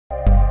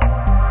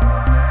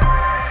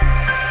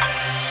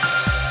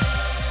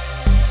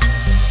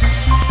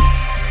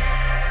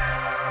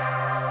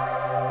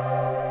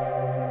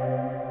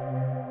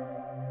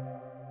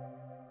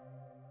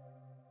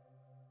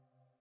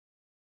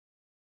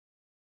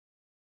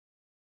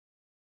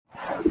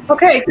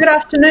Okay, good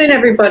afternoon,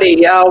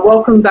 everybody.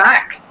 Welcome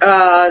back.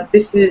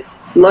 This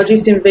is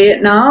LogiSYM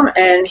Vietnam,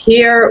 and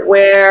here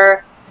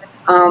we're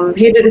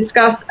here to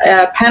discuss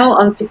a panel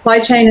on supply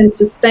chain and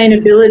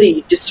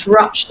sustainability,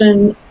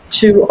 disruption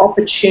to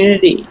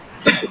opportunity.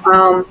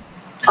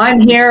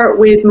 I'm here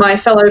with my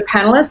fellow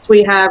panelists.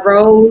 We have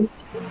Raul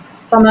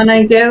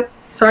Samaniego,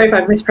 sorry if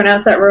I've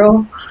mispronounced that,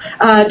 Raul,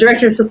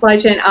 Director of Supply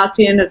Chain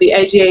ASEAN of the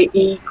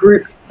AGAE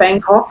Group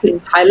Bangkok in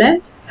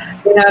Thailand.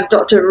 We have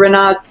Dr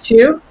Renard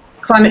Siew,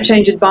 Climate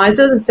Change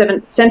Advisor,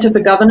 the Centre for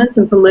Governance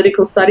and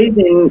Political Studies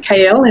in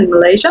KL in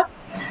Malaysia,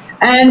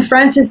 and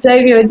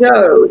Xaviour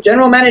Joe,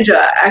 General Manager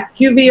at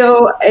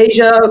Xaviour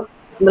Asia,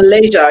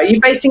 Malaysia. Are you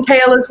based in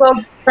KL as well,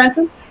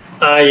 Francis?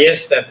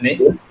 Yes, Stephanie.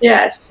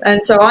 Yes,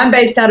 and so I'm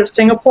based out of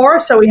Singapore,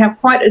 so we have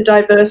quite a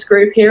diverse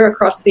group here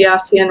across the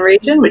ASEAN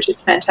region, which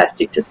is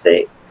fantastic to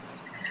see.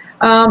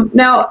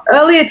 Now,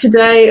 earlier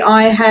today,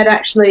 I had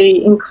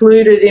actually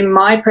included in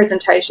my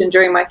presentation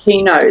during my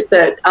keynote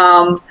that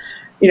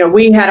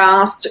we had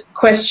asked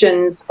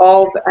questions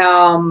of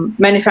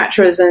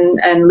manufacturers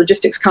and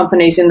logistics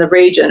companies in the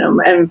region.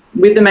 And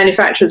with the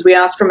manufacturers, we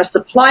asked from a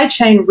supply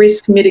chain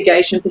risk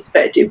mitigation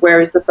perspective, where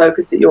is the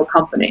focus at your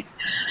company?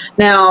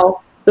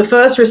 Now, the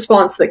first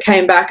response that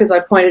came back, as I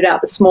pointed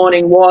out this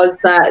morning, was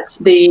that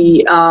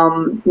the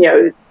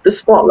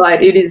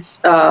spotlight,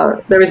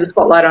 there is a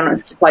spotlight on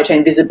supply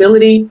chain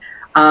visibility,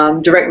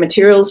 direct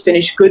materials,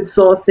 finished goods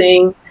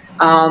sourcing.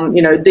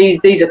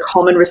 These are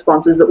common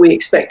responses that we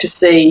expect to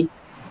see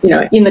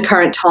in the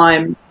current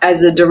time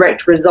as a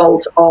direct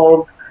result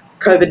of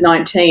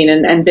COVID-19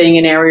 and being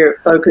an area of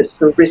focus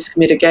for risk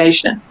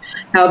mitigation.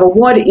 However,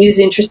 what is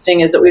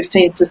interesting is that we've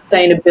seen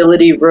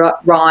sustainability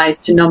rise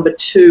to number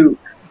 2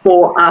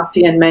 for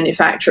ASEAN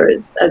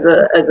manufacturers as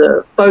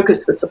a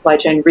focus for supply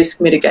chain risk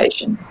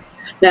mitigation.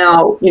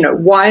 Now,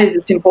 why is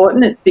this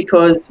important? It's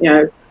because,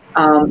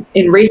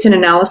 in recent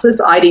analysis,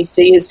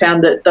 IDC has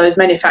found that those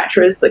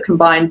manufacturers that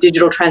combine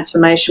digital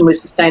transformation with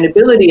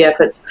sustainability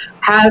efforts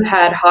have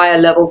had higher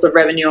levels of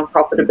revenue and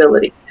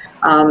profitability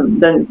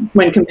than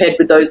when compared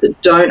with those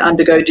that don't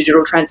undergo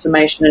digital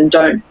transformation and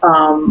don't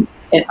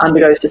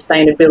undergo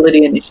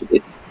sustainability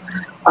initiatives.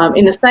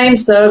 In the same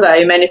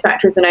survey,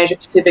 manufacturers in Asia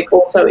Pacific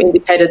also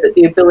indicated that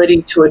the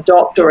ability to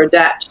adopt or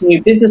adapt to new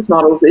business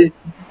models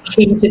is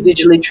key to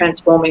digitally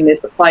transforming their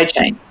supply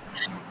chains.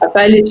 A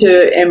failure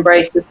to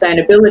embrace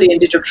sustainability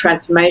and digital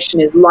transformation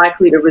is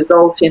likely to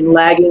result in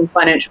lagging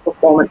financial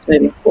performance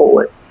moving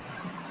forward.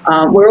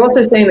 We're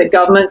also seeing that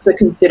governments are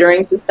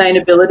considering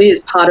sustainability as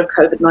part of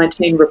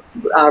COVID-19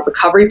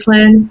 recovery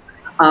plans.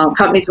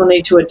 Companies will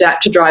need to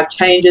adapt to drive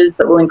changes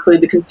that will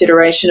include the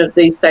consideration of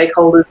these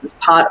stakeholders as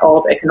part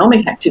of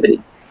economic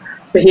activities.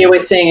 But here we're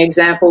seeing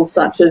examples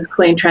such as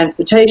clean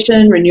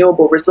transportation,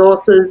 renewable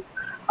resources,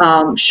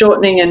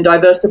 shortening and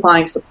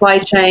diversifying supply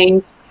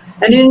chains.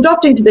 And in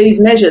adopting to these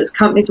measures,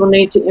 companies will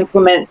need to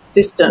implement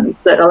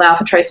systems that allow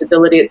for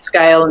traceability at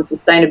scale and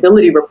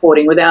sustainability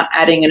reporting without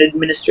adding an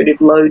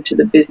administrative load to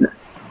the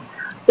business.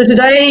 So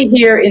today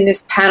here in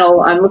this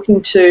panel, I'm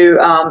looking to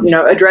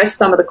address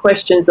some of the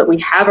questions that we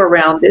have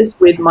around this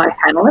with my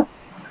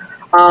panelists.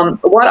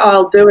 What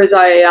I'll do is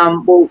I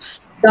will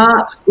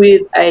start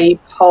with a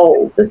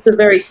poll, just a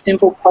very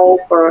simple poll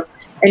for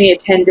any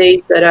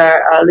attendees that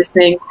are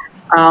listening.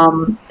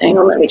 Hang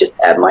on, let me just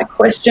add my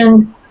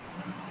question,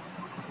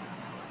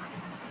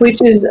 which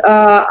is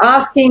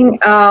asking,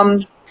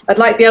 I'd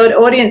like the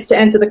audience to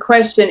answer the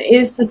question,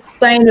 is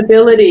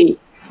sustainability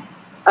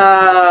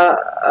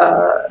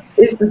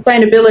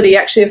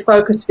actually a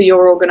focus for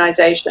your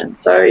organization?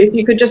 So if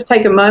you could just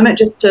take a moment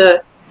just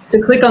to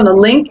click on the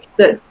link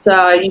that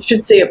you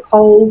should see a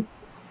poll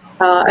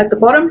at the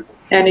bottom,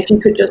 and if you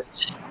could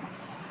just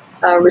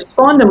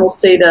respond, and we'll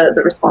see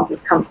the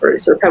responses come through.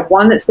 So we have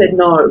one that said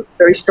no,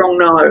 very strong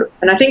no.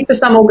 And I think for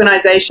some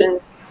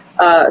organizations,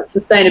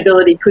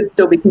 sustainability could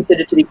still be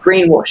considered to be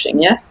greenwashing,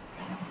 yes?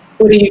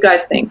 What do you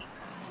guys think?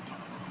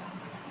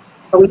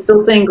 Are we still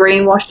seeing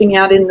greenwashing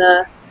out in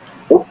the...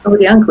 Oh,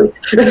 somebody unclicked.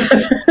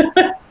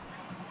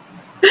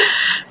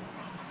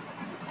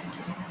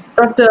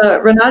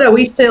 Dr. Renard, are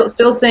we still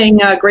seeing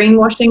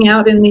greenwashing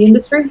out in the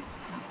industry?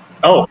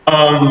 Oh,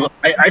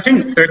 I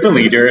think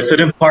certainly there are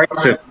certain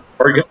parts of,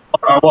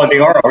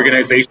 there are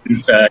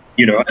organizations that,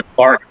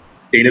 embark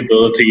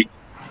sustainability,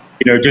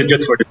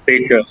 just for the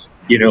sake of,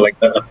 like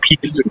a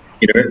piece of,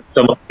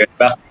 some of the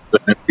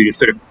investments to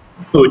sort of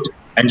put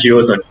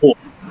NGOs on hold.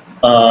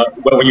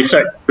 But when you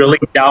start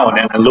drilling down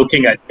and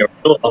looking at your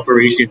real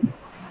operations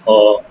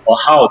or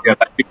how they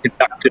have actually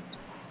conducted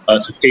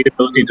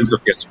sustainability in terms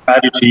of their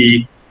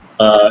strategy,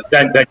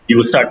 then you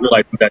will start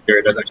realizing that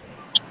there does actually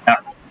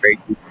have great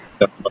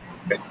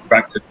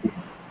practice.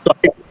 So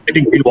I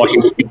think greenwashing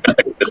is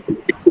like this.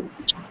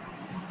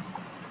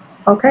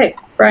 Okay,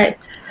 right.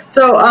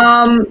 So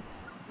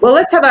well,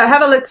 let's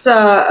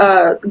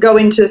go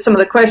into some of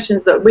the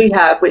questions that we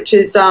have, which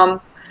is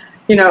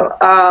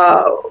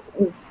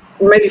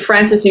maybe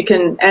Francis, you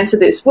can answer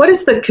this. What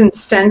is the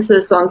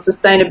consensus on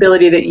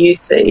sustainability that you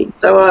see?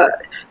 So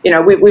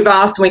we've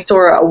asked and we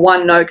saw a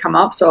 1 no come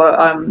up.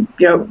 So,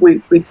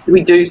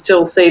 we do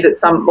still see that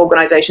some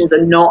organisations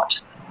are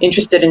not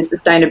interested in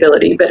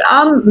sustainability. But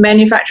are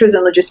manufacturers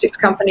and logistics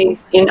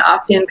companies in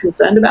ASEAN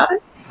concerned about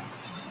it?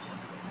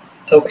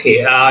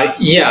 Okay.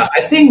 Yeah,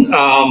 I think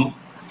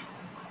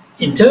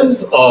in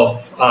terms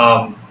of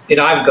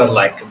I've got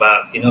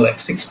about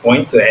 6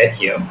 points to add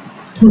here.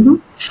 Mm-hmm.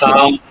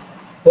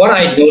 What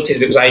I noticed,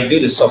 because I do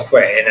the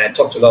software and I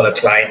talk to a lot of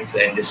clients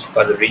in this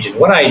part of the region,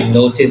 what I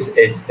noticed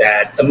is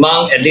that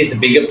among at least the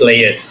bigger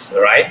players,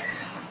 right,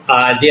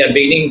 they are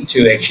beginning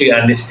to actually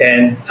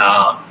understand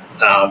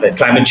that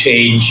climate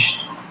change,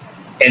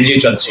 energy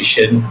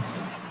transition,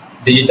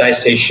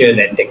 digitization,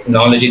 and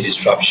technology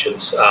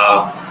disruptions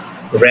are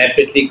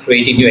rapidly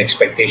creating new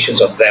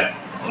expectations of them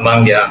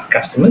among their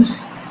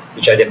customers,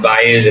 which are their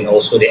buyers and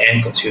also the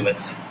end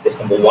consumers. That's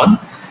number one.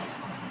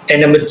 And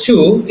number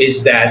two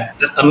is that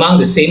among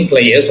the same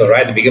players, all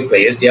right, the bigger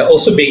players, they are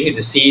also beginning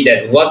to see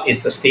that what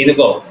is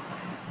sustainable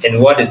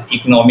and what is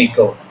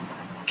economical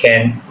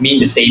can mean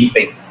the same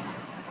thing.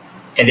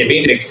 And they're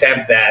beginning to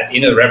accept that,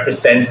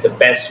 represents the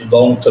best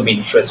long-term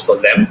interest for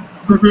them.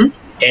 Mm-hmm.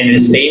 And at the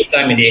same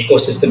time, in the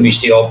ecosystem which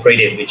they operate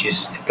in, which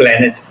is the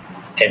planet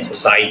and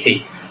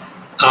society.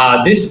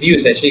 This view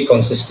is actually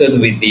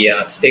consistent with the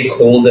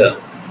stakeholder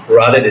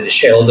rather than the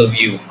shareholder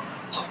view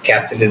of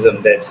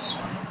capitalism that's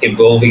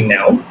evolving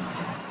now.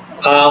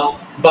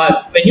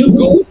 But when you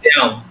go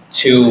down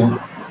to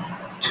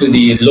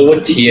the lower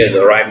tiers,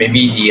 all right,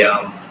 maybe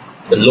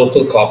the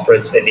local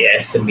corporates and the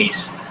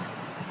SMEs,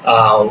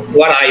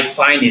 what I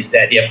find is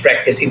that they are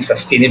practicing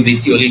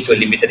sustainability only to a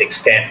limited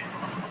extent,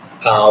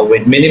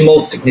 with minimal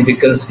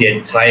significance to the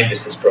entire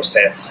business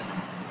process.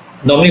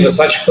 Normally for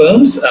such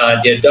firms,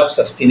 they adopt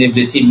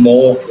sustainability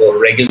more for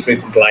regulatory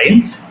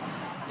compliance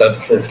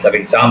purposes, like, for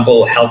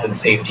example, health and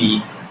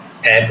safety,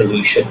 air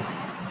pollution.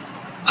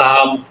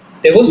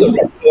 There was a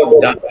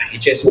report done by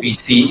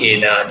HSBC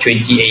in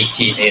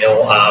 2018.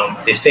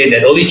 They say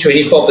that only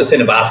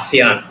 24% of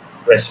ASEAN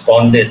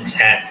respondents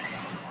had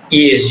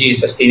ESG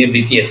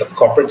sustainability as a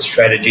corporate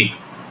strategy,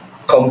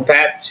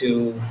 compared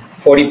to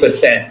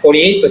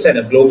 48%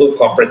 of global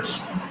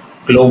corporates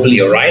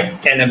globally, all right,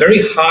 and a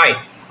very high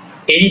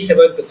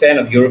 87%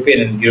 of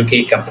European and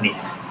UK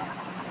companies.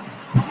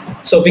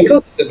 So because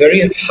of the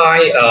very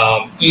high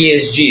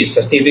ESG,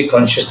 sustainability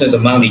consciousness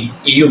among the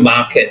EU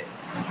market,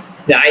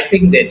 I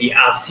think that the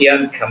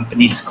ASEAN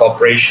companies,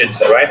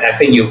 corporations, all right, I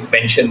think you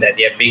mentioned that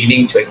they are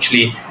beginning to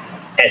actually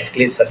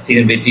escalate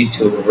sustainability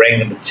to rank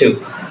number 2.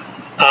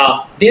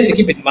 They have to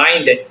keep in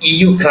mind that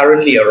EU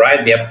currently, all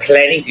right, they are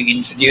planning to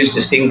introduce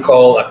this thing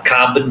called a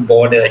carbon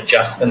border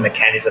adjustment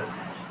mechanism.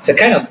 It's a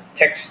kind of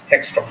tax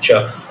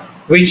structure,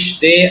 which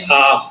the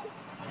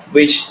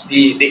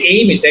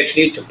aim is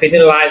actually to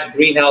penalize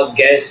greenhouse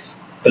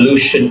gas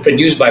pollution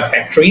produced by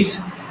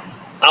factories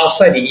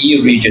outside the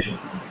EU region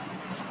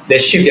that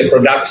ship their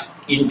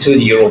products into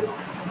Europe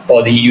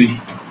or the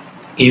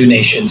EU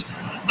nations.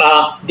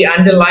 The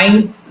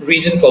underlying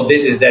reason for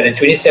this is that the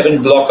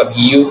 27 bloc of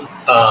EU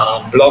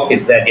bloc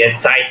is that they are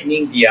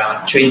tightening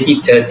their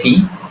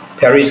 2030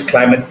 Paris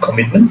climate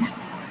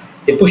commitments.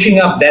 They're pushing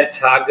up that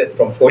target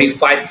from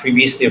 45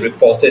 previously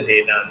reported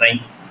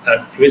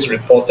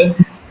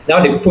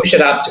now they push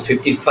it up to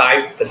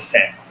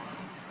 55%.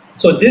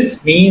 So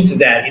this means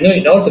that,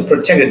 in order to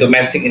protect the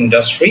domestic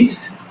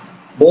industries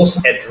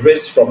most at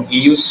risk from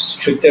EU's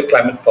stricter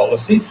climate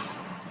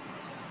policies,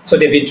 so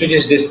they've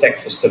introduced this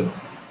tax system.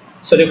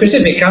 So the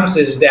question becomes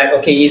is that,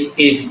 okay,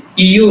 is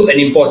EU an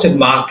important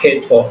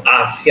market for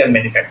ASEAN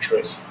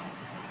manufacturers?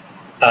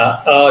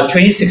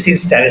 2016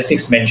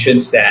 statistics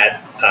mentions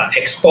that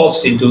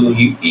exports into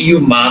EU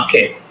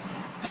market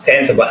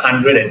stands at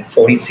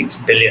 146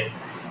 billion.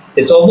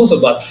 It's almost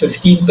about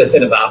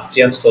 15% of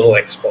ASEAN's total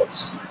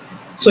exports.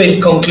 So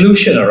in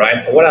conclusion, all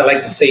right, what I'd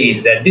like to say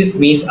is that this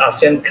means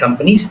ASEAN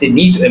companies, they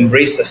need to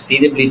embrace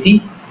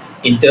sustainability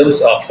in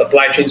terms of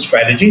supply chain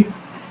strategy.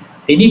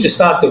 They need to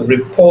start to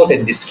report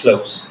and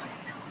disclose.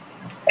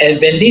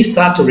 And when they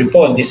start to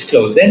report and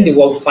disclose, then they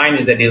will find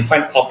is that they'll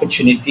find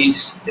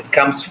opportunities that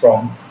comes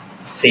from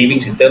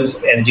savings in terms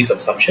of energy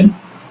consumption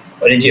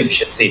or energy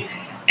efficiency.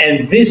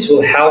 And this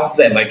will help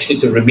them actually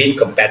to remain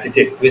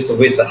competitive with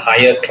a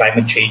higher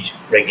climate change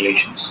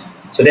regulations.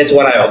 So that's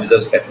what I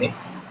observe, Stephanie.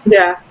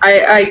 Yeah,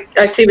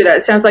 I see with that.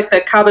 It sounds like the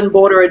carbon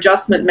border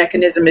adjustment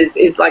mechanism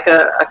is like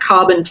a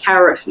carbon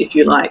tariff, if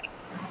you like,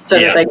 so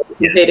that they can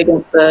compete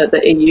against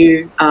the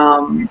EU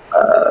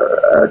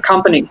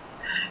companies.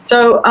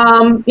 So,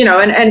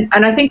 and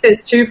I think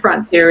there's two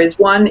fronts here.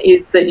 One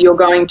is that you're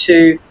going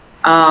to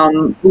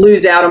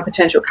lose out on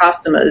potential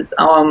customers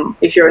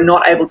if you're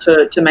not able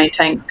to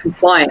maintain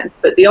compliance.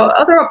 But the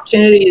other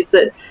opportunity is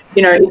that,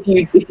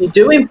 if you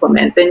do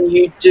implement, then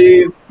you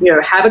do,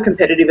 have a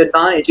competitive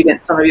advantage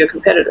against some of your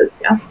competitors.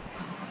 Yeah.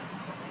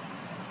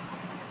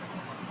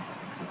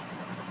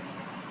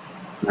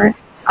 Right.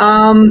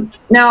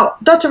 Now,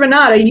 Dr.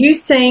 Renard, are you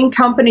seeing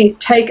companies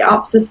take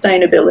up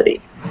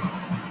sustainability?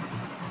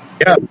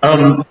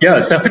 Yeah,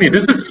 Stephanie,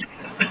 this is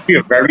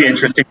a very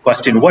interesting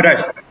question. What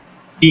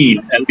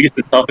seen, at least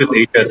in Southeast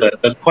Asia,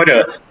 there's quite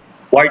a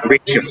wide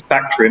range of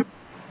spectrum,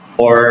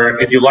 or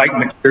if you like,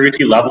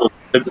 maturity level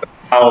in terms of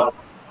how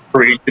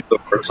operations or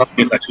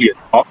companies actually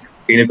adopt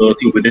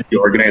sustainability within the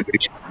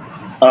organization.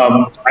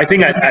 I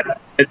think at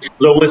its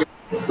lowest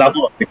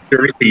level of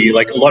maturity,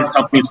 like a lot of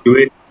companies do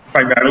it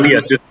primarily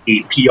as just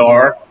a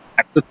PR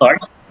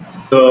exercise.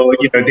 So,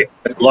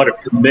 there's a lot of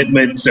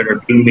commitments that are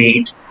being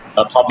made,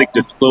 public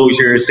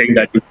disclosures saying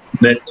that you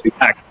commit to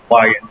X,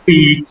 Y, and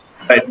Z.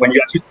 But when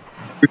you're actually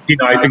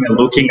scrutinizing and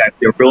looking at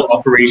their real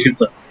operations,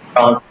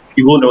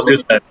 you will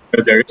notice that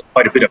there is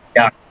quite a bit of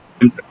gap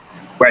in terms of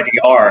where they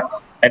are.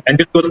 And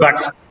this goes back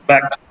to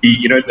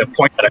the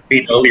point that I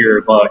made earlier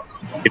about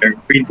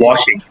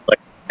greenwashing.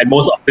 And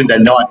most often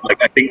than not,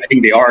 I think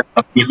they are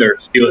companies that are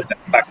still in that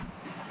fact.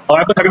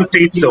 However, having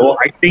said so,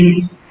 I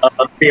think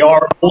they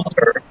are also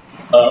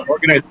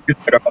organizations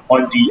that are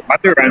on the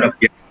other end of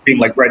the thing,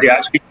 where they're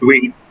actually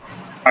doing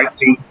the right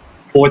thing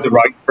for the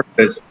right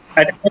purpose.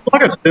 And a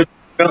lot of this,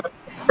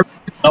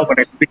 now when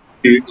I speak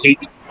to case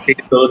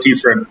sustainability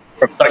from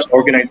such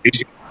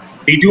organizations,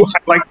 they do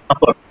highlight a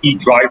couple of key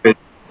drivers.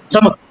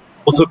 Some of them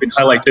have also been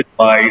highlighted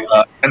by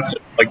Answer,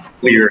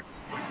 earlier,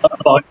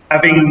 about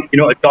having,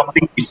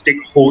 adopting a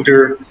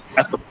stakeholder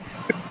as a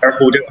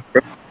shareholder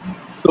approach.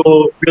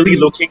 So really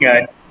looking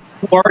at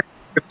who are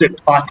the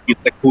parties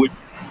that would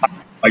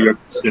by your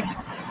business.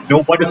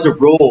 What is the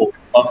role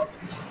of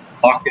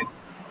the market?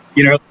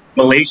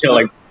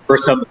 Malaysia,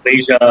 first of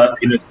Malaysia,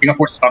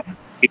 Singapore Stock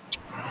Exchange,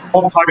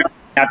 all part of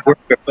the network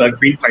of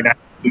green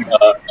financing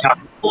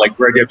capital,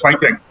 where they're trying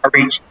to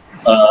encourage,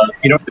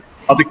 the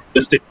public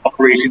listed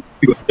operations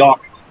to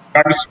adopt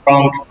very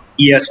strong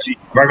ESG,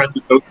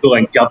 environmental, social,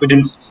 and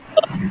governance.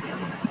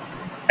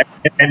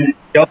 And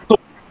also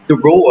the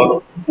role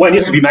of, what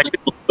needs to be mentioned,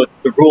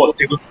 the role of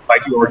civil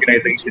society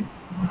organizations.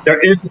 There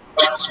is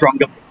much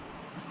stronger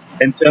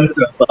in terms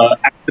of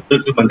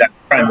activism on that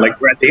front,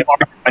 where they are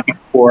fighting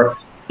for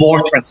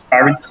more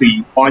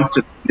transparency on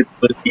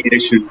sustainability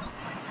issues.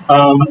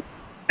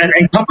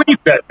 And companies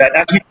that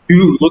actually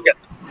do look at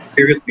it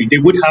seriously, they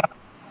would have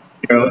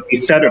a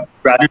set of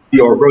strategy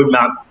or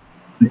roadmap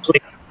in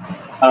place.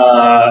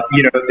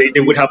 They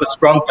would have a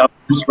strong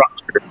governance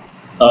structure.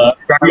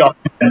 Very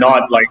often than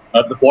not,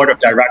 the board of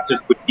directors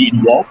would be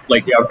involved.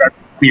 They are very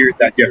clear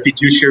that their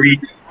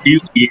fiduciary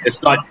duty is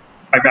not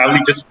primarily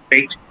just to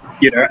make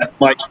as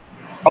much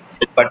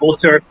profit, but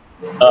also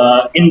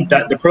in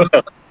the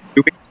process of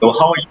doing so,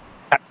 how are you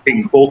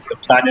impacting both the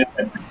planet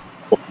and the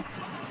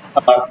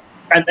people?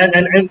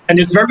 And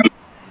it's very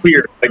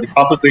clear, the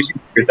proposition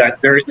here,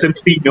 that there is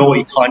simply no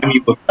economy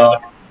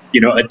without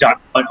on a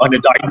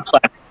dying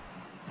planet.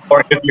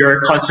 Or if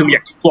you're constantly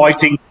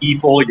exploiting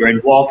people, you're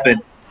involved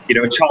in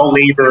child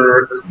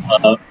labor,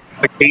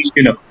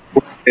 vacation of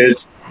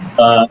workers,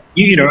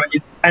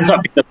 it ends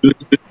up being a lose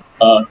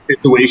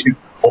situation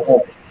for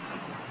all.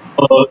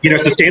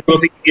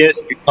 Sustainability is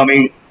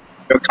becoming,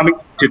 coming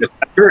to the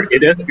center.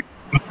 It is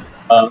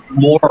becoming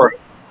more.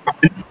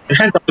 And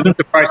hence, I wasn't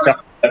surprised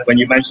that when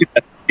you mentioned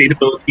that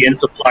sustainability and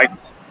supply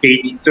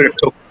chains sort of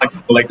took on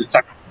the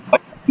second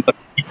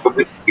of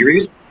this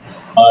series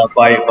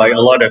by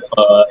a lot of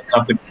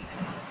companies.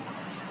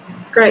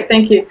 Great,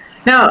 thank you.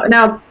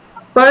 Now,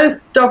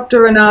 both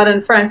Dr. Renard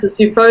and Francis,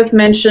 you both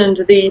mentioned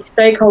the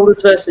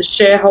stakeholders versus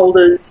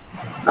shareholders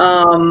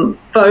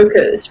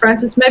focus.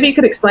 Francis, maybe you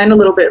could explain a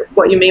little bit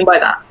what you mean by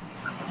that.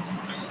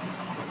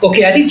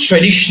 Okay, I think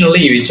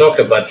traditionally we talk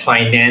about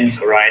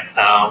finance, right?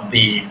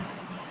 The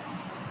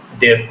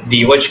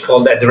what you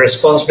call that, the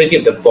responsibility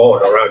of the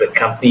board or the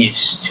company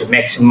is to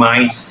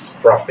maximize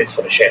profits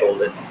for the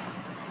shareholders.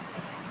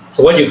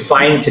 So what you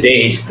find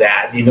today is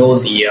that if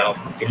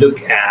you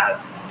look at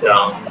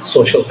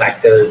social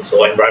factors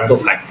or environmental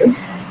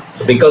factors.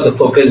 So because the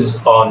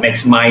focus on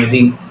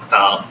maximizing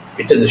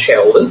returns to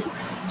shareholders,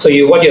 so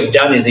what you have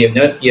done is you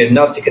have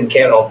not taken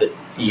care of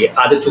the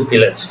other two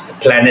pillars, the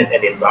planet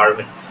and the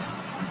environment.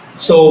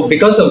 So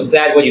because of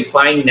that, what you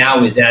find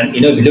now is that, if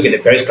you look at the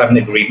Paris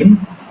Climate Agreement,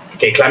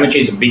 okay, climate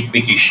change is a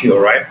big issue,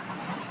 right?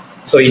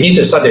 So you need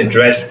to start to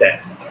address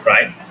that,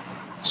 right?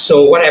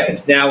 So what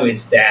happens now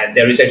is that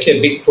there is actually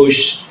a big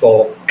push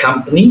for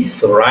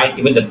companies, right,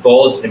 even the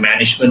boards and the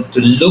management,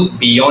 to look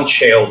beyond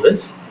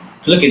shareholders,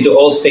 to look into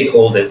all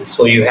stakeholders.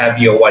 So you have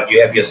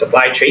your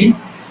supply chain,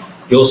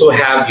 you also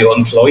have your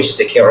employees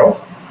to take care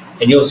of,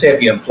 and you also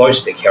have your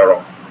employees to take care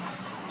of.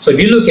 So if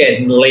you look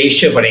at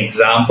Malaysia, for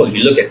example, if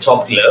you look at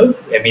Top Glove,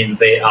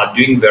 they are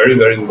doing very,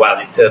 very well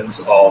in terms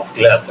of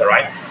gloves, all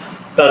right?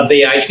 But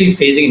they are actually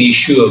facing an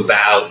issue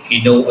about,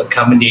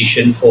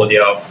 accommodation for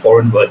their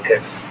foreign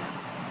workers.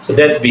 So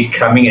that's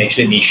becoming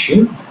actually an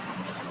issue.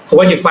 So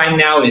what you find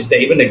now is that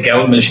even the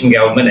Malaysian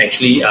government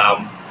actually,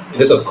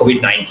 because of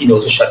COVID-19,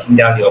 also shutting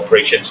down the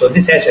operation. So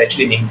this has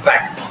actually an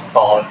impact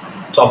on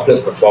Top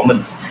Glove's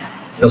performance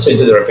and also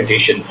into the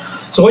reputation.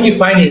 So what you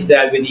find is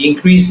that with the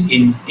increase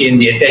in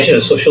the attention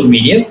of social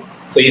media,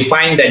 so you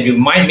find that you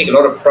might make a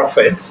lot of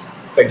profits.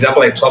 For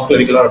example, like Top Glove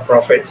make a lot of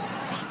profits,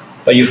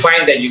 but you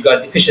find that you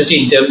got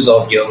deficiency in terms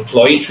of your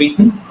employee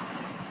treatment,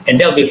 and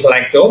they'll be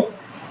flagged off.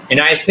 And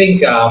I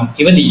think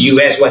even the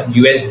US, what the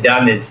US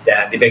done is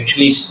that they've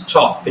actually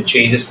stopped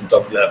purchases from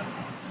top level.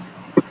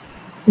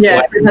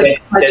 Yeah,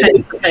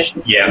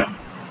 so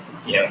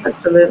yeah.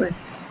 Absolutely.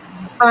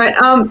 All right.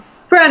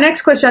 For our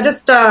next question, I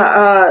just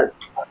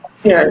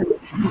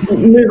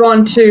move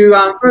on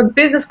to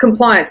business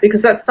compliance,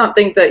 because that's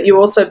something that you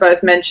also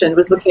both mentioned,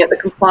 was looking at the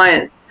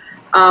compliance.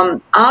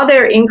 Are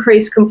there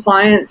increased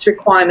compliance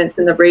requirements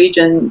in the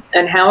regions,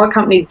 and how are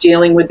companies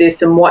dealing with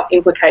this, and what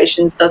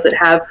implications does it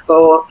have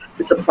for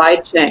the supply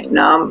chain?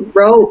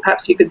 Raul,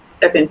 perhaps you could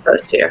step in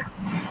first here.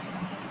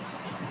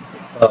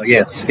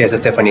 Yes,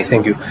 Stephanie,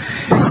 thank you.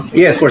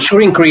 Yes, for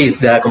sure, increase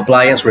the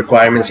compliance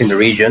requirements in the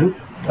region.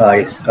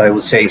 I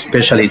would say,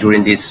 especially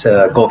during these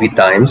COVID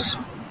times,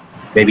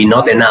 maybe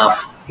not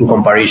enough in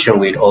comparison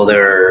with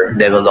other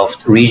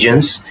developed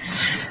regions,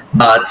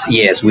 but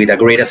yes, with a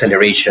great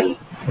acceleration,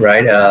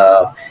 right?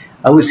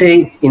 I would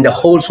say in the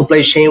whole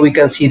supply chain, we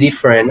can see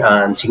different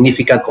and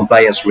significant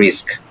compliance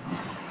risk.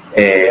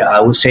 I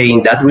would say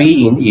in that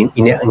in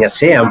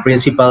ASEAN,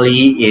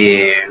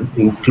 principally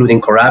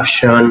including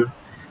corruption,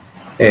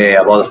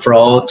 about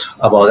fraud,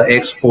 about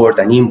export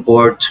and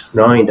import,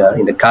 in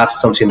the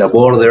customs, in the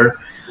border,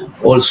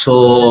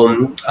 also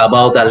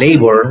about the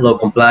labor law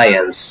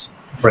compliance.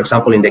 For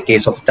example, in the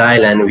case of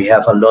Thailand, we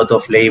have a lot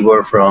of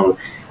labor from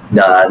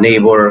the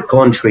neighbor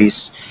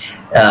countries.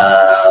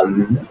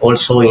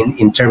 Also,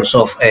 in terms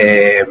of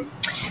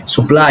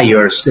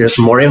suppliers, there's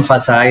more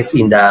emphasis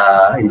in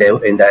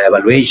the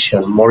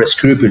evaluation, more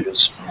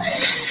scrupulous.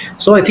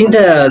 So I think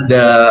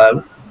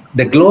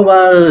the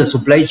global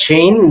supply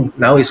chain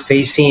now is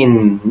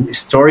facing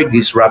historic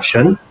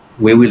disruption.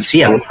 We will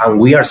see, and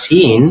we are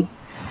seeing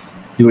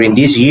during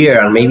this year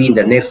and maybe in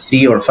the next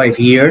 3 or 5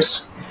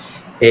 years,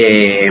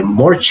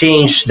 more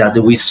change that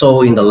we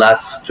saw in the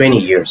last 20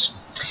 years.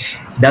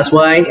 That's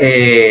why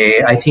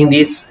I think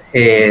these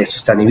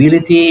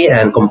sustainability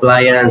and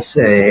compliance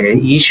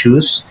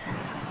issues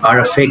are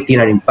affecting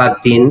and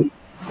impacting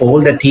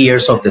all the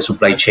tiers of the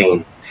supply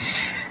chain.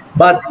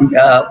 But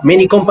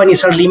many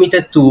companies are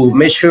limited to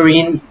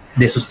measuring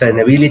the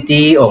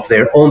sustainability of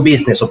their own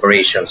business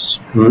operations,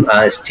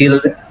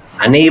 still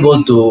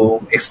unable to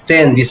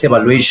extend this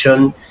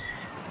evaluation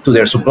to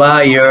their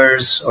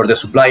suppliers, or the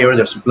supplier,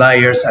 their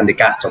suppliers, and the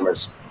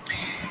customers.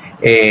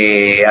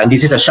 And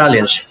this is a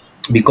challenge,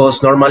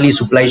 because normally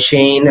supply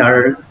chain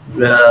are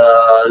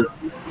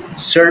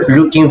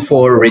looking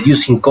for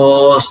reducing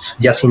cost,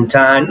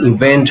 just-in-time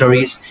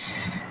inventories.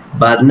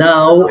 But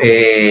now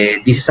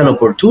this is an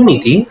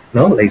opportunity,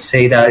 let's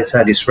say that it's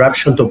a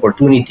disruption to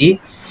opportunity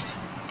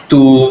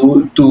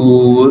to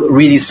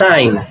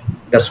redesign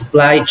the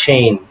supply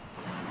chain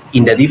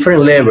in the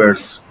different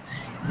levels,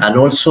 and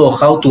also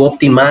how to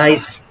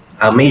optimize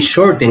and make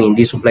shortening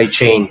the supply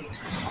chain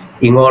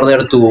in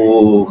order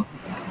to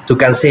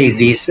can seize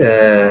these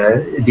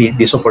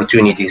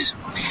opportunities.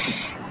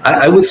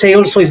 I would say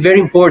also it's very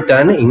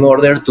important in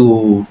order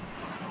to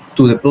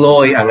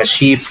deploy and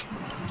achieve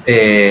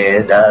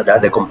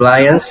the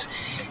compliance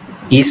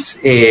is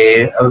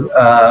a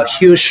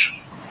huge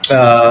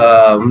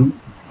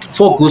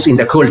focus in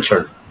the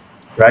culture,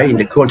 right? In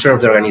the culture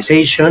of the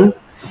organization.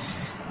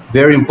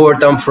 Very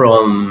important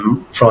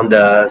from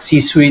the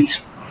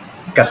C-suite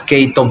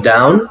cascade top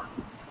down.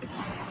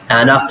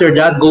 And after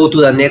that, go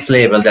to the next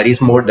level, that is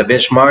more the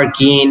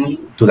benchmarking,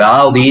 to the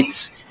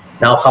audits.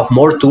 Now have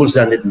more tools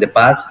than in the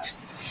past,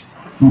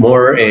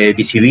 more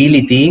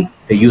visibility,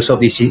 the use of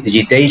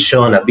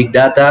digitation and big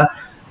data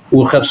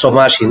will help so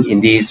much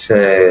in this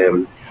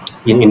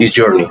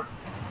journey.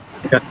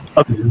 Yeah.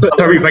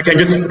 Sorry, if I can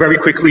just very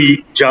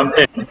quickly jump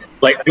in.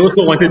 I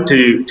also wanted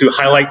to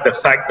highlight the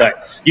fact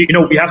that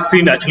we have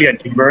seen actually an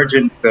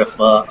emergence of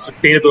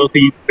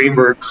sustainability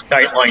frameworks,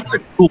 guidelines,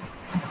 and tools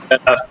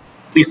that have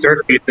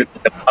surfaced in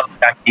the past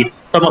decade.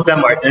 Some of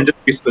them are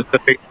industry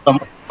specific, some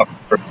are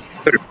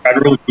sort of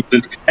federal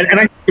uses, and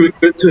I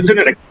to a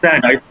certain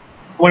extent,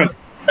 one of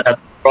that has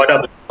brought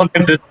up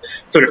sometimes is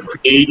sort of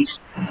create,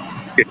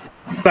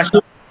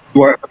 especially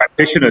you are a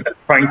practitioner that's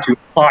trying to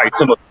apply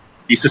some of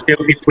these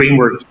sustainability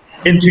frameworks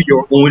into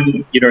your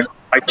own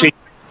supply chain.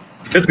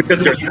 Just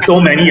because there's so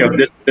many of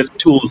these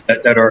tools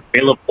that are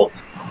available,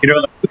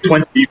 which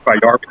ones do you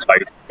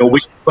prioritize?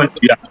 Which ones do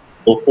you actually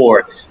go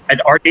for?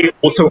 And are they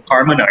also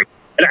harmonized?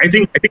 And I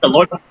think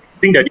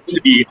there needs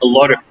to be a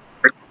lot of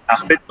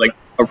effort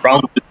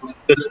around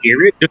this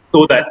area, just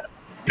so that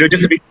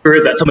just to make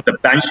sure that some of the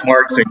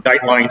benchmarks and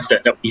guidelines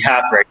that we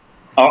have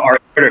are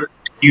sort of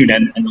tuned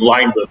and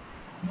aligned with.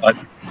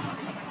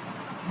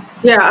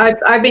 Yeah,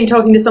 I've been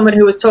talking to someone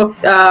who was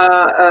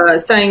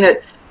saying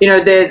that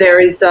there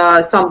is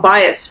some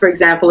bias, for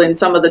example, in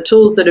some of the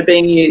tools that are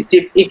being used.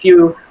 If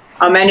you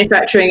are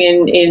manufacturing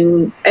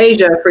in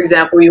Asia, for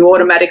example, you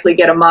automatically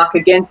get a mark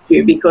against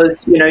you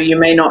because you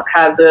may not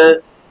have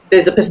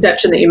there's the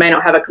perception that you may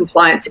not have a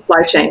compliant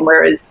supply chain.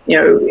 Whereas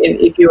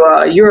if you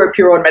are Europe,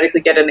 you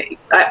automatically get and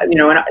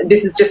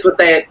this is just what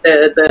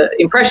the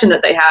impression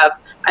that they have,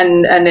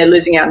 and they're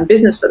losing out in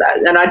business for that.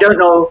 And I don't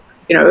know.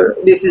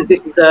 This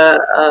is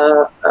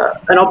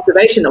an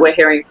observation that we're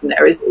hearing from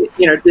there. Is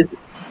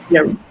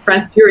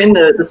Francis, you're in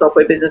the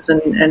software business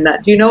and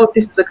that. Do you know if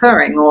this is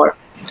occurring, or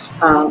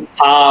if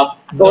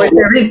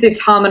there is this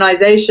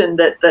harmonization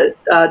that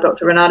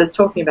Dr. Renard is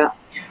talking about?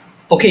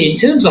 Okay, in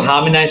terms of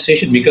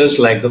harmonization, because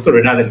like Dr.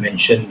 Renard had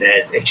mentioned,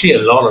 there's actually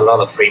a lot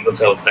of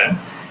frameworks out there.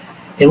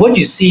 And what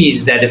you see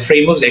is that the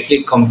frameworks are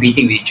actually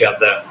competing with each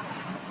other.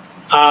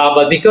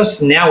 But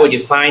because now what you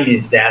find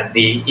is that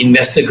the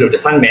investor group, the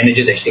fund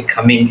managers actually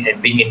coming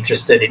and being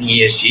interested in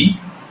ESG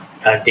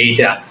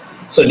data.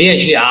 So they're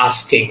actually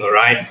asking, all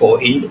right, for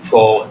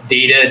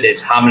data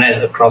that's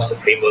harmonized across the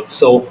framework.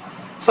 So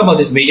some of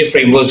these major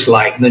frameworks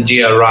like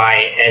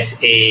GRI,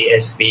 SA,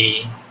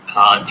 SB,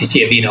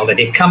 TCFD and all that,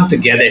 they come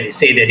together and they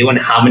say that they want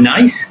to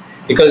harmonize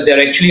because there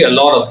are actually a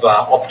lot of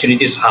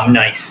opportunities to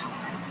harmonize.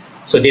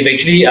 So they've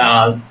actually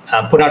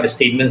put out a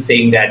statement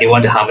saying that they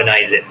want to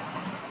harmonize it.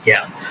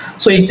 Yeah.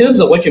 So in terms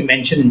of what you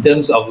mentioned, in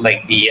terms of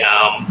like the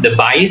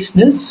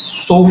biasness,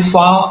 so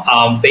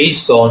far,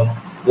 based on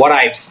what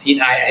I've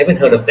seen, I haven't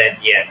heard of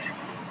that yet.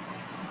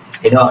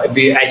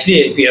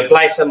 If you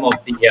apply some of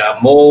the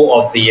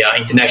more of the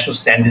international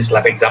standards,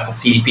 like for example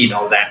CDP and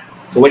all that,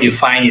 so what you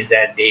find is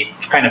that they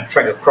kind of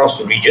track across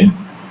the region,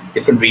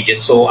 different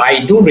regions. So I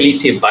do really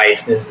see a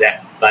biasness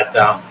there, but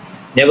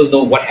never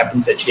know what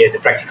happens actually at the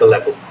practical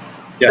level.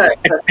 Yeah,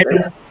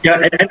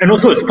 and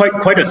also it's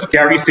quite a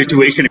scary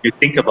situation if you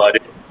think about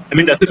it. I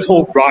mean, there's this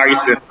whole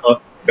rise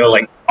of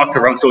like talk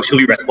around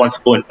socially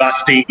responsible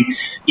investing,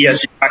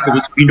 ESG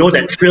practices. We know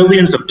that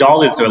trillions of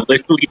dollars are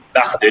literally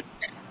invested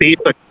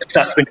based on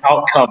assessment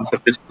outcomes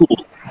of the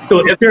schools.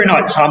 So if they're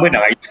not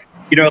harmonized,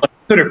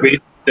 sort of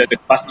raises the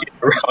question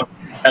around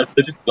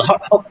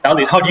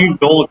how do you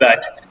know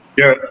that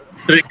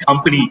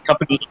company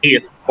A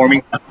is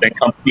performing better than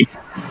company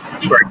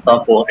B, for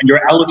example, and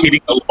you're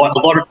allocating a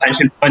lot of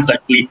pension funds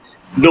actually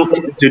look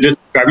into this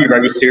very,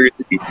 very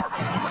seriously.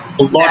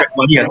 A lot of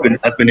money has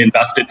been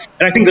invested,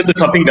 and I think this is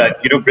something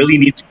that really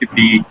needs to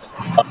be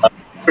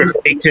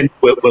taken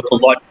with a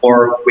lot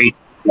more weight.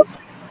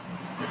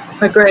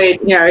 Agreed.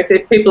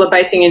 If people are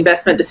basing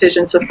investment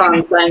decisions for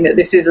funds saying that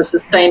this is a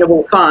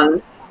sustainable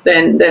fund,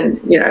 then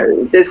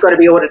there's got to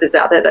be auditors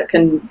out there that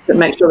can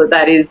make sure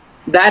that is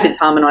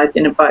harmonized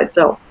in and by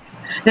itself.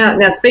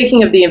 Now,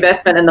 speaking of the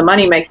investment and the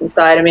money-making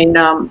side, I mean,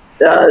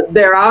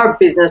 there are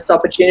business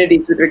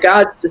opportunities with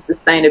regards to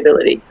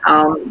sustainability.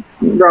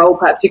 Raul,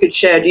 perhaps you could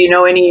share. Do you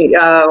know any,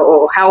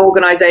 or how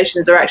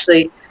organizations are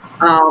actually,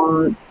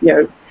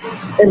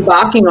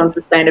 embarking on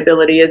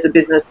sustainability as a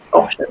business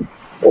option,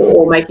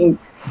 or making,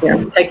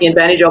 taking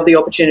advantage of the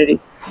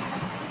opportunities?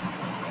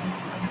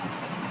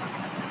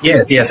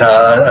 Yes.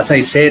 As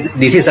I said,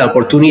 this is an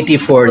opportunity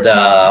for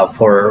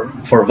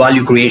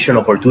value creation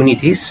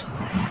opportunities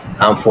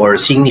and for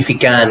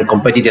significant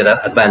competitive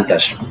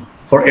advantage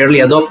for early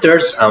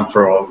adopters and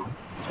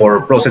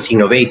for process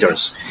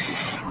innovators.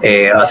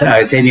 As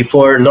I said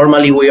before,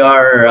 normally we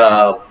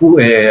are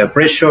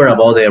pressure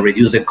about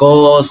reduce the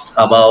cost,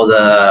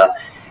 about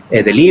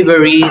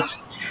deliveries,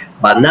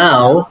 but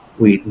now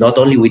not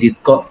only with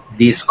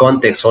this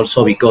context,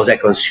 also because the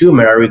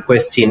consumer are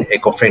requesting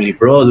eco-friendly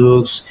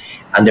products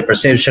and the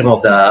perception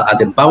of the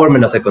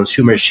empowerment of the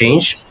consumer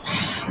change.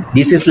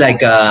 This is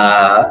like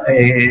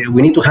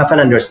we need to have an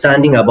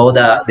understanding about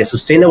the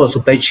sustainable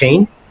supply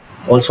chain,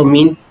 also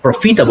mean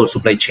profitable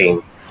supply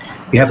chain.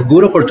 We have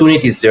good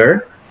opportunities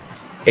there.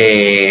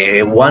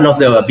 One of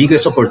the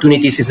biggest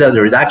opportunities is the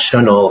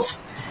reduction of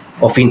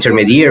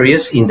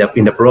intermediaries in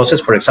the process.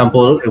 For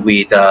example,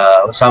 with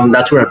some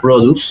natural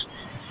products,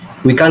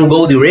 we can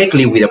go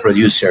directly with the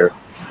producer.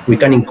 We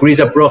can increase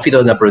the profit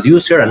of the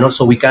producer, and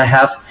also we can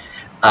have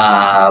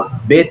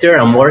better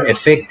and more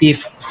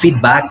effective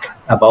feedback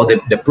about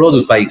the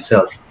product by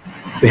itself.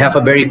 We have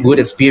a very good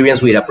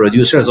experience with the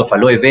producers of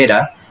aloe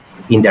vera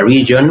in the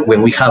region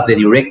when we have the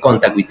direct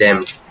contact with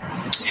them.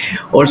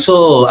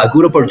 Also, a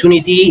good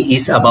opportunity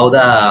is about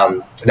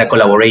the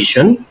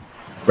collaboration,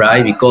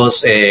 right?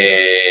 Because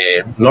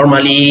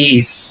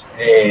normally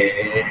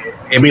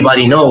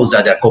everybody knows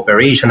that the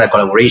cooperation and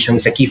collaboration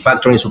is a key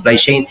factor in supply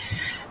chain,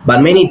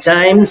 but many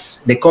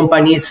times the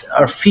companies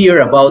are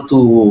fear about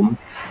to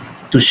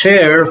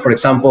share, for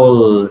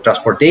example,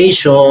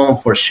 transportation,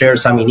 share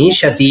some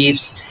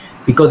initiatives,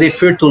 because they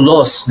fear to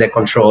lose the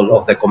control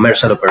of the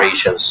commercial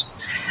operations.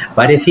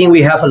 But I think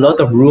we have a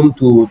lot of room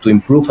to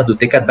improve and to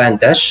take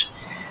advantage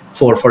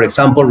for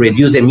example,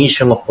 reduce the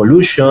emission of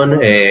pollution,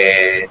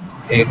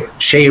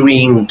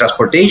 sharing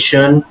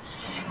transportation,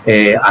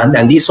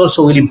 and this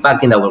also will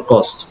impact in our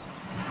cost.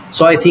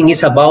 So I think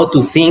it's about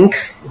to think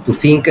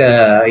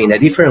in a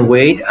different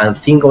way, and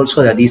think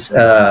also that this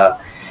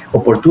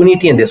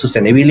opportunity and the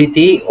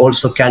sustainability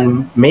also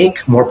can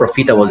make more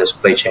profitable the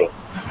supply chain.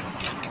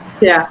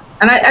 Yeah,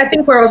 and I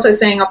think we're also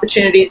seeing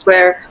opportunities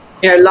where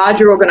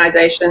larger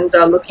organizations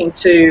are looking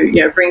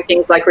to bring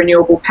things like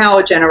renewable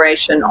power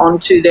generation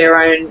onto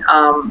their own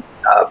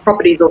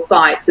properties or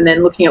sites, and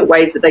then looking at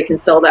ways that they can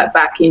sell that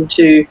back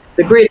into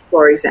the grid,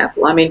 for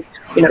example. I mean,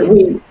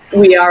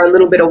 we are a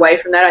little bit away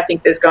from that. I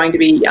think there's going to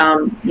be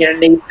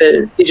need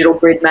for digital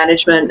grid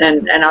management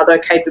and other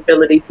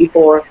capabilities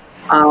before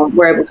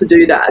we're able to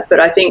do that. But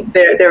I think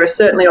there are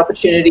certainly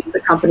opportunities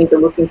that companies are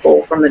looking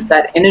for from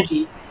that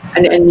energy.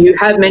 And you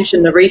have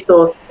mentioned the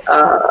resource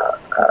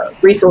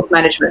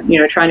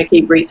management, trying to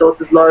keep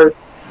resources low.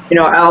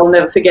 I'll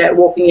never forget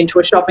walking into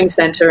a shopping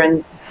center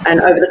and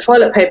over the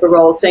toilet paper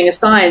roll seeing a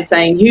sign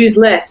saying, use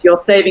less, you're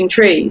saving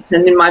trees.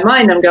 And in my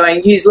mind, I'm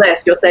going, use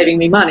less, you're saving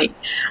me money.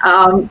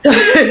 So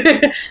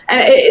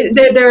and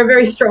there are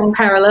very strong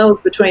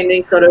parallels between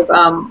these sort of,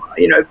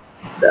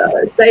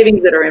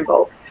 savings that are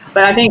involved.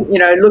 But I think,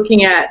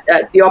 looking at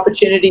the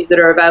opportunities that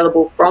are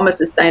available from a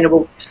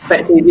sustainable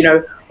perspective,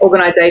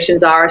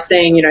 organizations are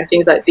seeing,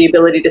 things like the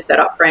ability to set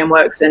up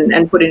frameworks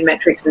and put in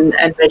metrics and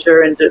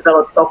measure and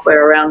develop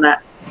software around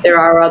that. There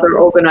are other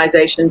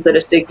organizations that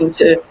are seeking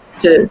to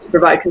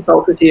provide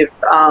consultative,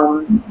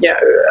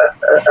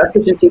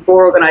 efficiency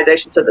for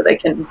organizations so that they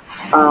can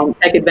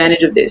take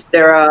advantage of this.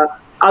 There are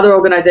other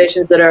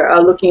organizations that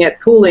are looking at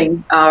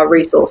pooling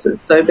resources,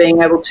 so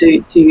being able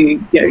to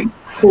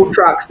pool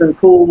trucks and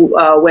pool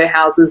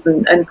warehouses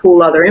and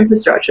pool other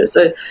infrastructure.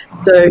 So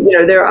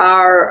there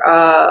are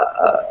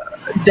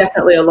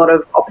definitely a lot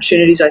of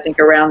opportunities, I think,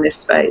 around this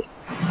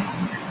space.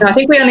 Now, I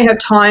think we only have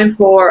time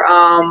for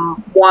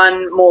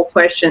one more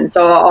question.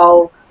 So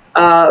I'll,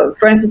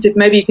 Francis, if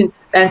maybe you can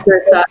answer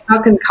it,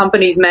 how can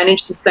companies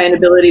manage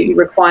sustainability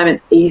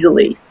requirements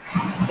easily?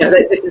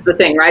 This is the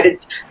thing, right?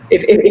 If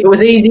it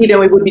was easy, then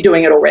we would be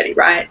doing it already,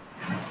 right?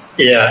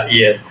 Yeah,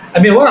 yes. I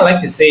mean, what I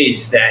like to say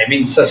is that,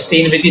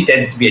 sustainability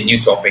tends to be a new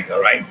topic, all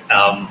right?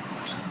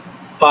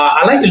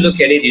 I like to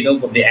look at it,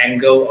 from the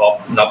angle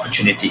of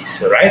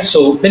opportunities, right?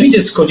 So let me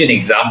just quote you an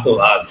example.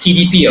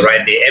 CDP, all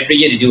right, every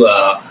year they do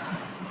a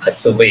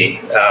survey.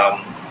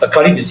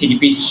 According to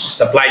CDP's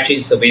supply chain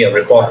survey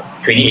report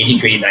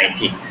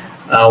 2018-2019,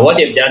 what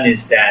they've done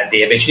is that they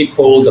have actually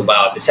polled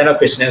they sent out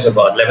questionnaires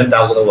about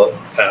 11,000 over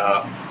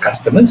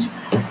customers.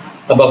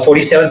 About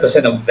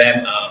 47% of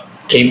them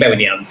came back with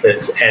the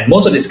answers, and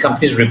most of these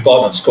companies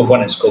report on scope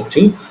 1 and scope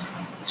 2.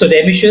 So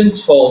the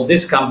emissions for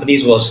these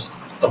companies was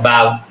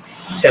about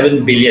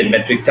 7 billion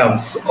metric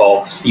tons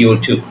of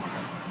CO2.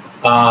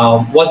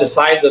 What's the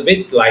size of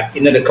it? Like,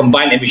 the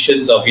combined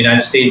emissions of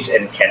United States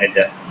and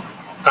Canada.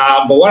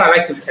 But what I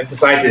like to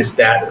emphasize is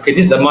that, okay,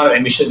 this is the amount of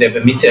emissions they've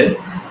emitted,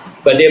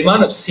 but the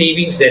amount of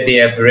savings that they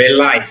have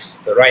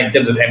realized, right, in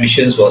terms of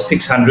emissions was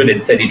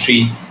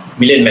 633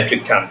 million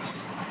metric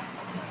tons.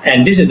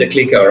 And this is the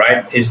clicker,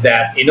 right, is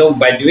that,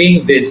 by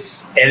doing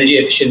this energy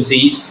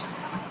efficiencies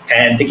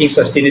and taking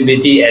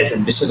sustainability as a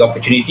business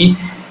opportunity,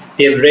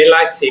 they've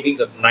realized savings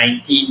of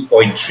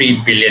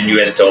 $19.3 billion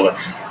US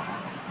dollars.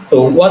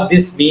 So what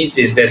this means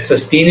is that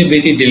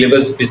sustainability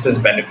delivers business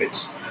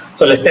benefits.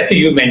 So let's say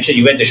you mentioned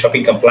you went to a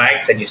shopping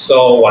complex and you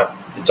saw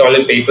the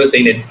toilet paper,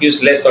 saying that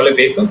use less toilet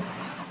paper.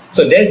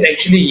 So there's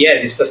actually,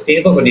 yes, it's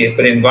sustainable for the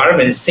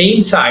environment. At the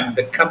same time,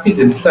 the companies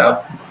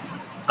themselves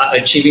are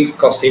achieving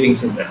cost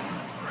savings in that,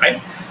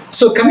 right?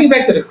 So coming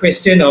back to the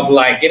question of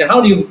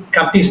how do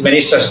companies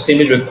manage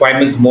sustainability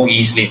requirements more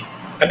easily?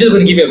 I'm just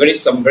going to give you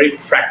some very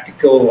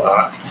practical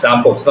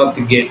examples, not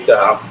to get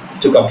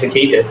too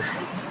complicated.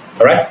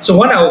 All right. So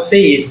what I would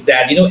say is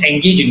that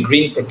engage in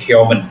green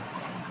procurement.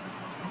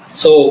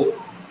 So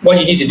what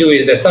you need to do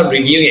is start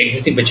reviewing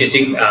existing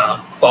purchasing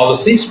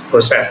policies,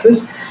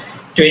 processes,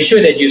 to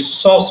ensure that you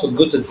source for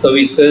goods and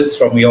services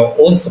from your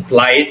own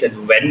suppliers and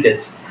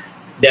vendors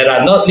that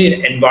are not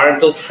only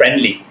environmental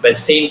friendly, but at the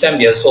same time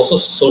they are also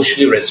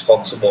socially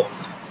responsible.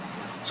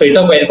 So you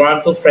talk about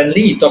environmental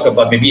friendly, you talk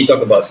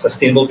about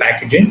sustainable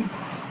packaging,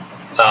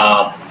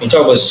 you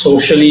talk about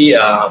socially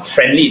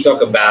friendly, you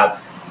talk about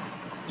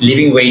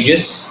living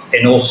wages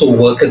and also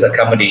workers'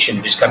 accommodation,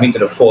 which is coming to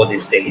the fore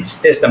these days.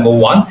 That's number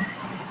one.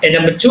 And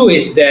number two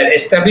is that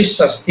establish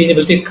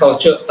sustainability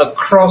culture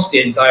across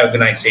the entire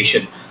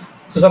organization.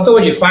 So sometimes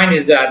what you find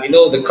is that,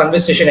 the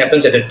conversation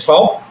happens at the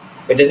top,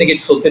 but it doesn't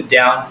get filtered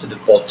down to the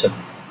bottom.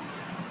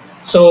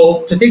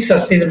 So to take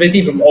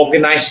sustainability from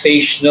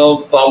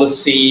organizational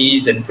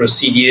policies and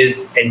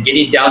procedures and get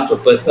it down to a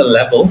personal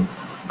level,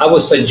 I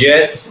would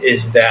suggest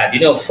is that,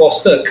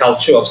 foster a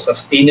culture of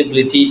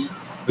sustainability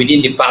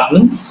within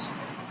departments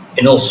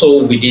and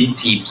also within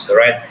teams,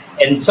 right?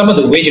 And some of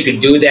the ways you could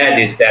do that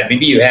is that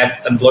maybe you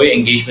have employee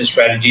engagement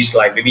strategies,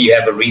 like maybe you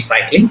have a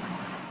recycling,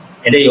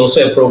 and then you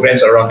also have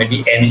programs around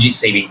maybe energy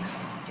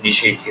savings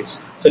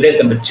initiatives. So that's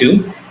number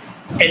two.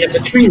 And number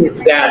three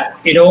is that,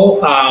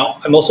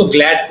 I'm also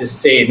glad to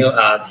say,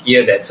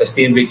 here that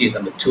sustainability is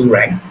number 2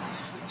 rank.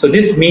 So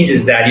this means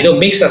is that,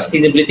 make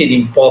sustainability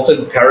an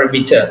important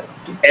parameter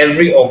to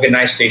every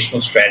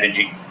organizational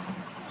strategy.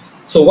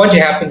 So what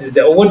happens is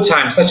that over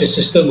time, such a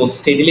system will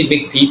steadily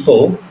make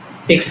people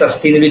take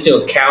sustainability into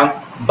account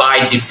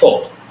by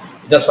default.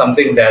 It's not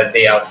something that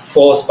they are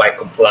forced by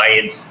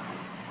compliance.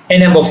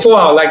 And number 4,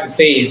 I would like to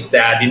say is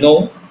that,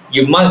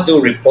 you must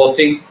do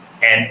reporting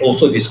and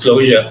also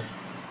disclosure.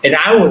 And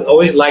I would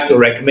always like to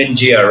recommend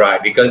GRI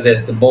because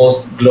it's the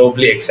most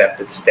globally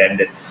accepted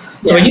standard.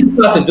 So when you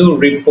start to do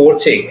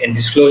reporting and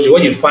disclosure,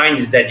 what you find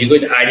is that you're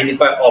going to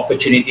identify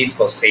opportunities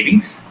for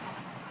savings,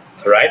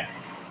 all right?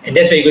 And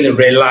that's where you're going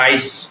to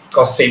realize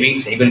cost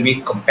savings and you're going to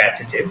be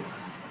competitive.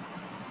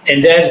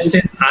 And then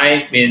since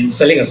I've been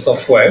selling a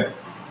software,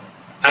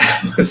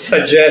 I would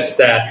suggest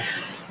that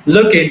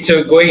look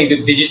into going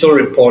into digital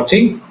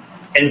reporting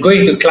and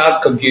going to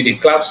cloud computing,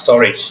 cloud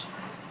storage.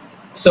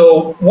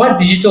 So what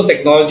digital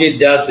technology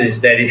does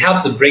is that it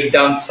helps to break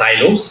down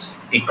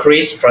silos, it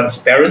creates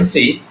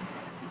transparency,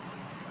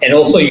 and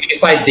also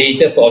unify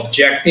data for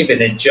objective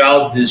and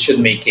agile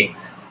decision making.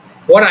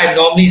 What I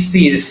normally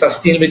see is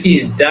sustainability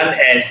is done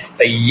as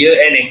a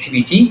year-end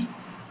activity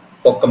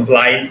for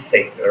compliance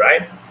sake,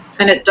 right?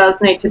 And it does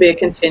need to be a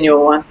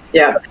continual one.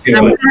 Yeah. And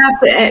I'm going to have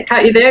to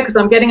cut you there because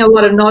I'm getting a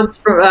lot of nods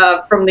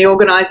from the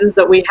organisers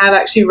that we have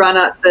actually run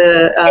out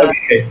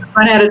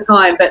of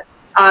time. But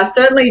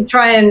certainly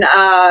try and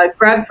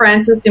grab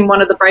Francis in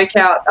one of the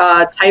breakout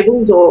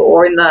tables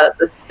or in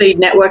the speed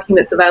networking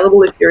that's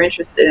available if you're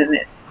interested in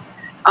this.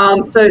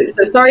 So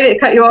sorry to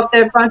cut you off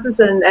there, Francis,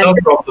 and no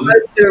problem.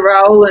 Both to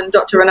Raul and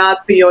Dr. Renard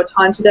for your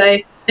time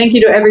today. Thank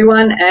you to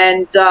everyone,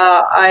 and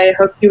I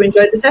hope you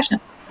enjoyed the session.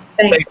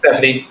 Thanks. Thanks,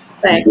 Stephanie.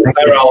 Thanks. Bye,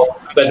 Raul.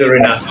 Dr.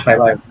 Renard.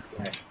 Bye-bye.